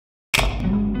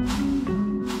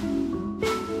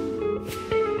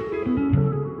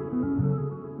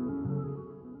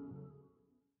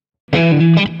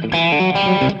All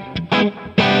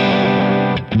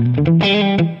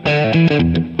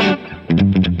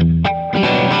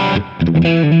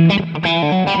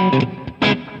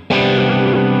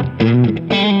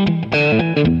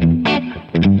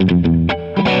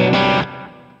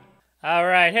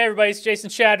right, hey everybody, it's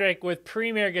Jason Shadrick with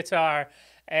Premier Guitar,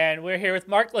 and we're here with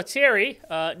Mark Lettieri,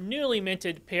 newly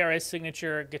minted PRS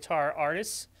signature guitar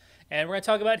artist, and we're going to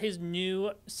talk about his new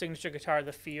signature guitar,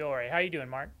 the Fiore. How you doing,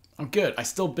 Mark? I'm good. I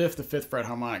still biff the 5th fret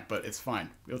harmonic, but it's fine.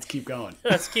 Let's keep going.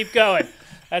 Let's keep going.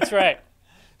 That's right.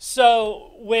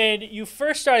 So when you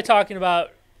first started talking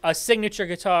about a signature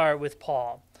guitar with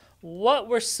Paul, what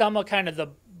were some of kind of the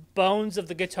bones of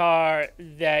the guitar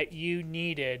that you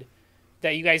needed,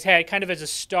 that you guys had kind of as a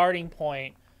starting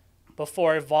point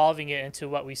before evolving it into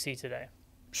what we see today?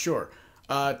 Sure.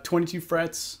 22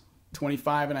 frets,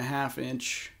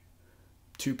 25.5-inch,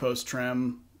 2-post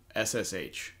trem,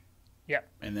 SSH. Yep.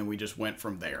 And then we just went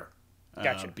from there.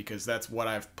 Gotcha. Because that's what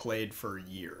I've played for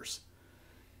years.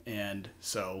 And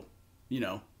so, you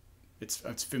know,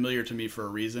 it's familiar to me for a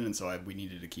reason, and so we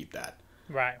needed to keep that.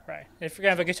 Right, right. If you're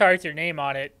going to have a guitar with your name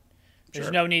on it, there's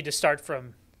Sure. no need to start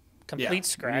from complete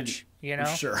scratch, you know?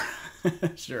 Sure.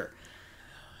 Sure.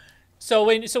 So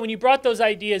when you brought those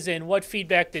ideas in, what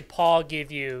feedback did Paul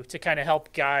give you to kind of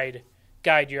help guide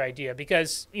your idea?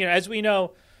 Because, you know, as we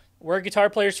know, we're guitar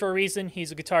players for a reason.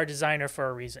 He's a guitar designer for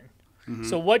a reason. Mm-hmm.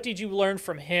 So what did you learn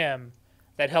from him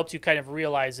that helped you kind of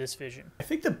realize this vision? I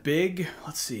think the big,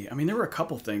 let's see, I mean, there were a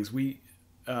couple things. We,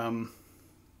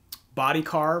 body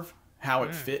carve, how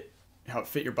it fit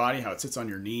your body, how it sits on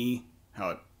your knee, how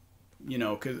it, you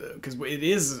know, because it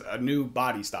is a new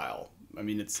body style. I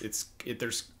mean,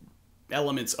 there's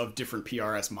elements of different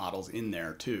PRS models in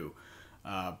there too,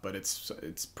 but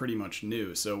it's pretty much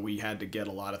new. So we had to get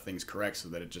a lot of things correct so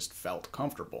that it just felt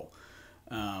comfortable.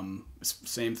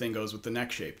 Same thing goes with the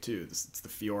neck shape too. It's the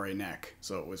Fiore neck.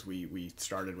 So it was we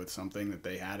started with something that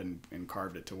they had and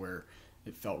carved it to where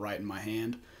it felt right in my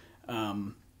hand.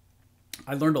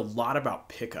 I learned a lot about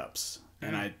pickups,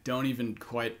 and I don't even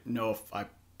quite know if I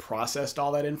processed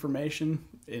all that information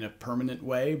in a permanent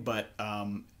way, but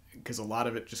because a lot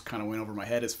of it just kind of went over my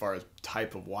head as far as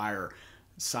type of wire,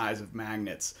 size of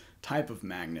magnets, type of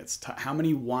magnets, how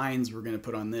many winds we're going to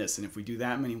put on this, and if we do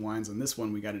that many winds on this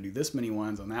one, we got to do this many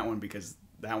winds on that one because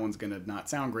that one's going to not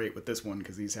sound great with this one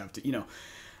because these have to, you know.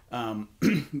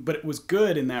 But it was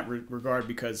good in that regard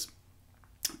because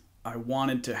I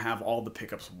wanted to have all the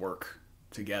pickups work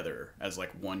together as like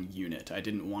one unit. I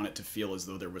didn't want it to feel as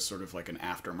though there was sort of like an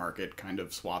aftermarket kind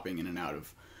of swapping in and out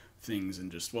of things and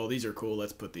just, well, these are cool,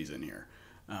 let's put these in here.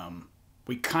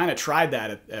 We kind of tried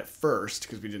that at first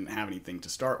because we didn't have anything to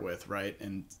start with, right?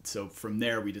 And so from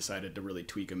there we decided to really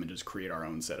tweak them and just create our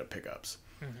own set of pickups.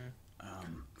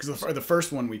 Because the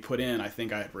first one we put in, I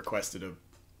think I had requested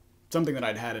something that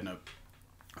I'd had in a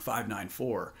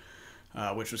 594,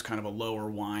 which was kind of a lower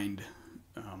wind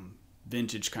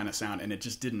vintage kind of sound, and it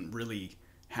just didn't really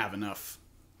have enough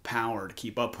power to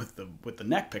keep up with the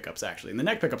neck pickups actually. And the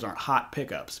neck pickups aren't hot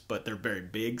pickups, but they're very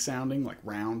big sounding, like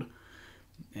round.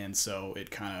 And so it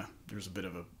kind of, there's a bit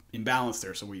of an imbalance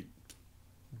there. So we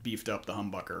beefed up the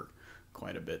humbucker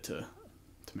quite a bit to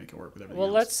make it work with everything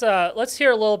else. Let's hear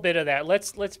a little bit of that.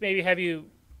 Let's maybe have you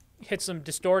hit some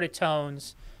distorted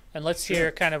tones, and let's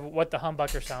hear kind of what the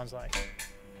humbucker sounds like.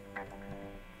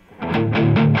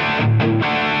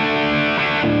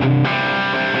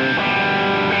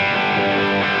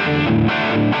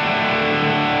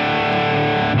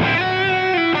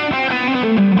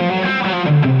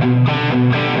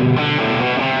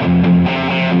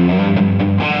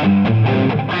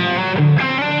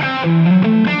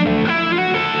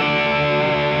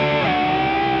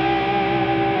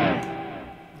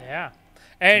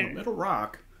 And it'll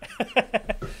rock.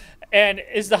 And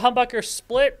is the humbucker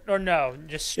split or no?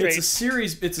 Just straight? It's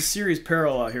a series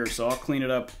parallel here, so I'll clean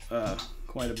it up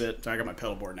quite a bit. I got my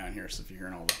pedal board down here, so if you're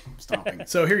hearing all the stomping.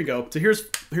 So here you go. So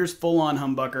here's full on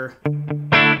humbucker.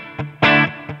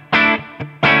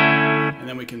 And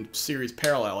then we can series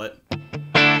parallel it.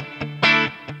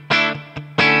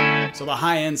 So the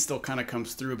high end still kind of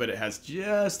comes through, but it has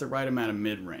just the right amount of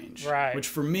mid-range. Right. Which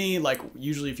for me, like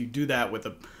usually if you do that with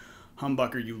a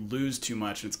humbucker, you lose too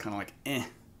much, and it's kind of like eh.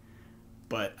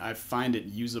 But I find it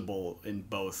usable in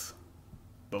both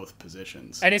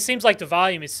positions. And it seems like the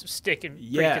volume is sticking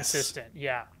pretty consistent.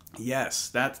 Yeah. Yes,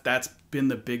 that's been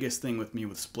the biggest thing with me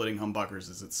with splitting humbuckers,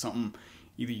 is it's something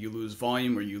either you lose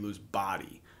volume or you lose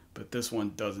body. But this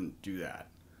one doesn't do that,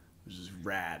 which is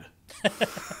rad.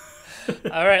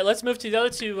 All right, let's move to the other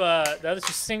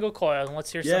two single coil, and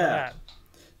let's hear some of that.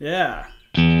 Yeah.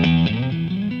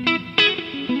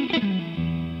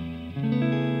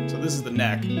 this is the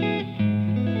neck. And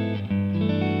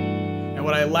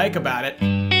what I like about it,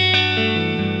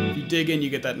 if you dig in, you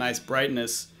get that nice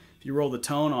brightness. If you roll the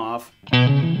tone off,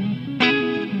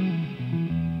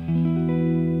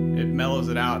 it mellows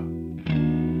it out. I'm,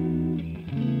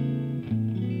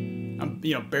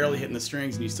 barely hitting the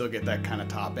strings, and you still get that kind of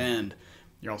top end.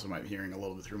 You also might be hearing a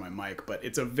little bit through my mic, but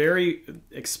it's a very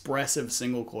expressive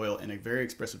single coil and a very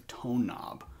expressive tone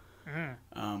knob,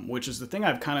 which is the thing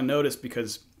I've kind of noticed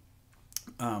because,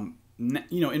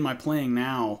 in my playing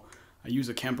now, I use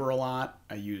a Kemper a lot.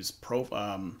 I use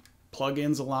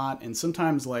plugins a lot, and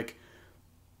sometimes like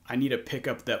I need a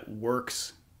pickup that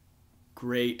works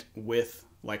great with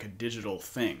like a digital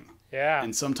thing. Yeah.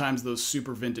 And sometimes those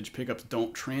super vintage pickups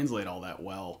don't translate all that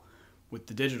well with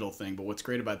the digital thing. But what's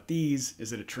great about these is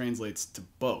that it translates to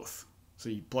both. So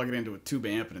you plug it into a tube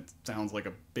amp and it sounds like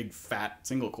a big fat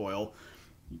single coil.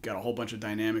 You've got a whole bunch of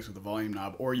dynamics with the volume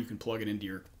knob, or you can plug it into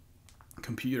your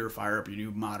computer, fire up your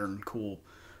new modern cool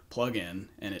plug-in,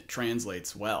 and it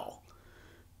translates well.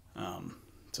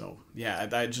 So yeah,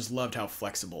 I just loved how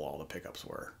flexible all the pickups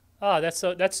were. Oh, that's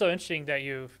so interesting that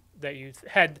you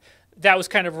had that was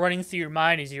kind of running through your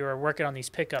mind as you were working on these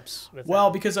pickups.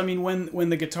 Because I mean, when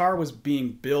the guitar was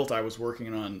being built, I was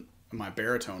working on my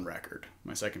baritone record,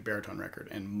 my second baritone record,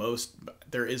 and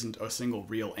there isn't a single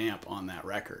real amp on that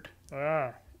record.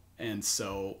 Ah. And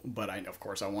so, but of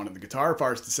course I wanted the guitar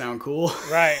parts to sound cool.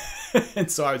 Right.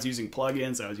 And so I was using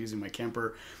plugins, I was using my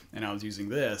Kemper, and I was using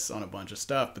this on a bunch of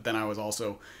stuff. But then I was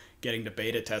also getting to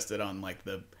beta test it on like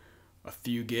a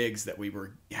few gigs that we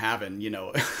were having,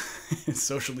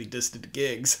 socially distant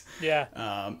gigs. Yeah.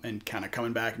 And kind of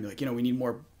coming back and be like, we need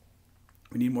more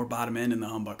bottom end in the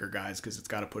humbucker, guys, because it's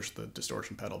got to push the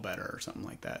distortion pedal better or something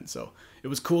like that. And so it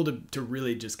was cool to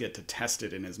really just get to test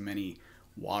it in as many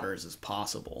waters as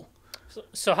possible.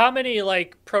 So how many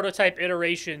like prototype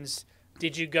iterations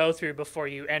did you go through before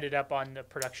you ended up on the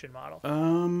production model?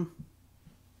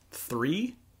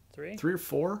 3 3 or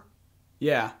 4.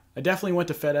 Yeah, I definitely went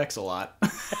to FedEx a lot.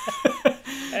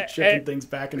 Shipping things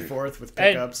back and forth with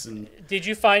pickups. And did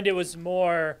you find it was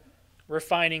more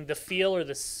refining the feel or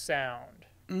the sound?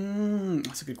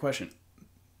 That's a good question.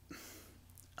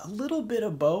 A little bit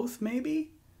of both,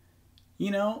 maybe.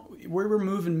 We're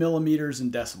removing millimeters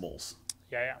and decibels.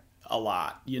 Yeah. A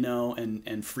lot,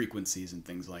 and frequencies and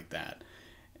things like that.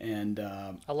 And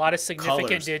a lot of significant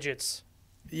colors. Digits.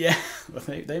 Yeah,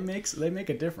 they make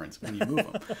a difference when you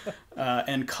move them.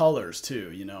 And colors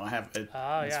too.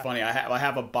 It's funny. I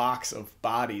have a box of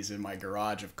bodies in my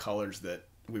garage of colors that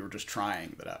we were just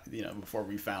trying before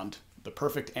we found the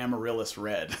perfect amaryllis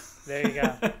red. There you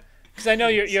go. Because I know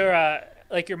you're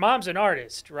like your mom's an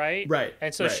artist, right? Right.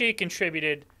 And so she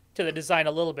contributed to the design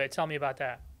a little bit. Tell me about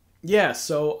that. Yeah.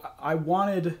 So I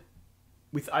wanted,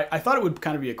 I thought it would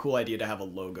kind of be a cool idea to have a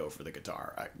logo for the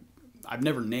guitar. I've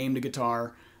never named a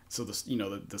guitar, so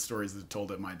the stories that told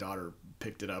that my daughter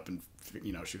picked it up and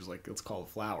she was like, let's call it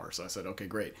Flower. So I said, okay,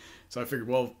 great. So I figured,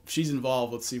 well, if she's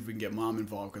involved, let's see if we can get Mom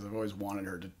involved, because I've always wanted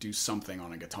her to do something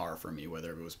on a guitar for me,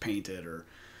 whether it was painted or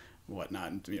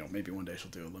whatnot. And, maybe one day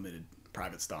she'll do a limited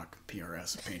private stock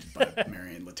PRS painted by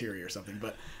Marianne Lettieri or something.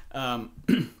 But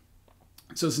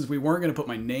so since we weren't going to put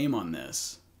my name on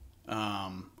this,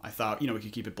 I thought, we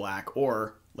could keep it black,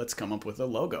 or let's come up with a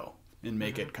logo and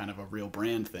make it kind of a real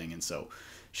brand thing. And so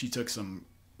she took some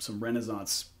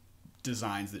Renaissance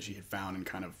designs that she had found and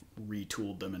kind of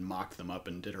retooled them and mocked them up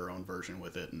and did her own version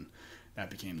with it, and that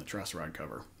became the truss rod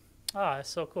cover. Ah, that's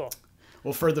so cool.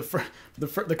 Well, for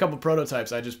the couple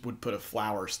prototypes, I just would put a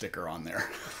flower sticker on there.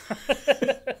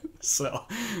 So,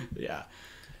 yeah.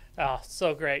 Oh,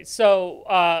 so great. So,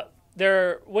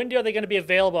 when are they going to be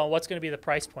available, and what's going to be the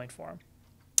price point for them?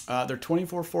 They're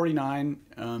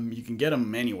 $24.49. You can get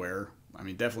them anywhere. I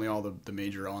mean, definitely all the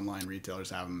major online retailers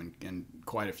have them, and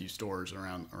quite a few stores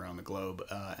around the globe.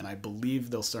 And I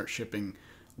believe they'll start shipping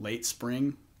late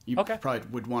spring. You probably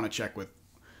would want to check with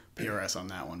PRS on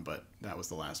that one, but that was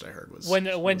the last I heard was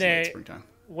late springtime.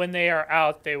 When they are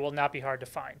out, they will not be hard to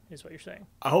find, is what you're saying.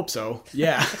 I hope so.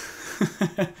 Yeah.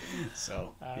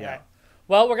 So, yeah. Right.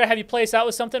 Well, we're going to have you play us out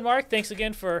with something, Mark. Thanks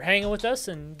again for hanging with us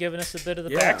and giving us a bit of the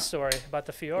backstory about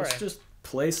the Fiore. Let's just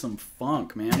play some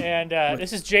funk, man. And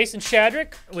this is Jason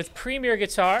Shadrick with Premier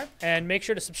Guitar. And make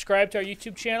sure to subscribe to our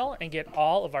YouTube channel and get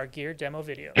all of our gear demo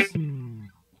videos.